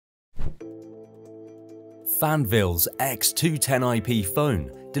Fanvil's X210 IP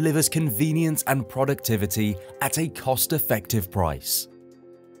phone delivers convenience and productivity at a cost-effective price.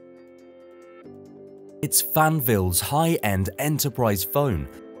 It's Fanvil's high-end enterprise phone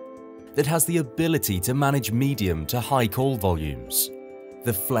that has the ability to manage medium to high call volumes.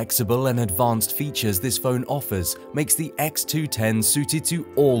 The flexible and advanced features this phone offers makes the X210 suited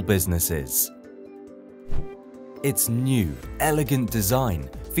to all businesses. Its new, elegant design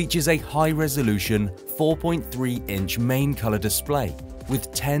features a high-resolution 4.3-inch main color display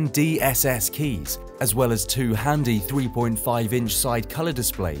with 10 DSS keys, as well as two handy 3.5-inch side color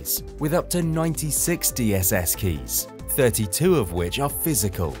displays with up to 96 DSS keys, 32 of which are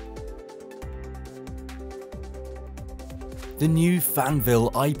physical. The new Fanvil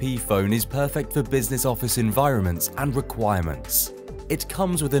IP phone is perfect for business office environments and requirements. It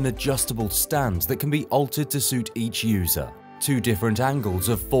comes with an adjustable stand that can be altered to suit each user. Two different angles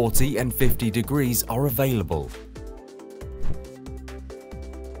of 40 and 50 degrees are available.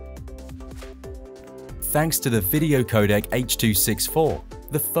 Thanks to the video codec H264,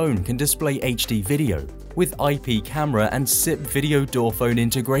 the phone can display HD video with IP camera and SIP video door phone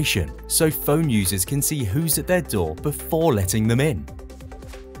integration, so phone users can see who's at their door before letting them in.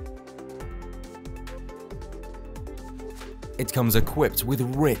 It comes equipped with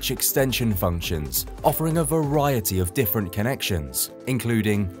rich extension functions, offering a variety of different connections,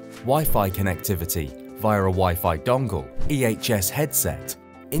 including Wi-Fi connectivity via a Wi-Fi dongle, EHS headset,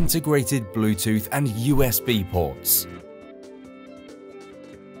 integrated Bluetooth and USB ports.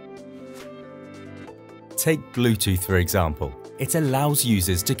 Take Bluetooth for example. It allows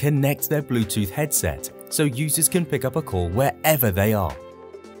users to connect their Bluetooth headset so users can pick up a call wherever they are.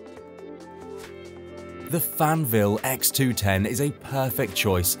 The Fanvil X210 is a perfect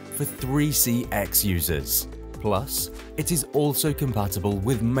choice for 3CX users. Plus, it is also compatible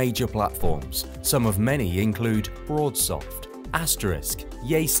with major platforms. Some of many include Broadsoft, Asterisk,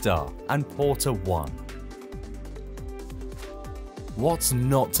 Yaystar, and Porter One. What's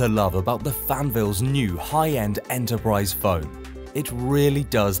not to love about the Fanvil's new high-end enterprise phone? It really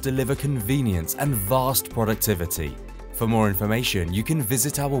does deliver convenience and vast productivity. For more information, you can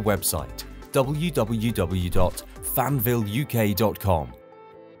visit our website www.fanviluk.com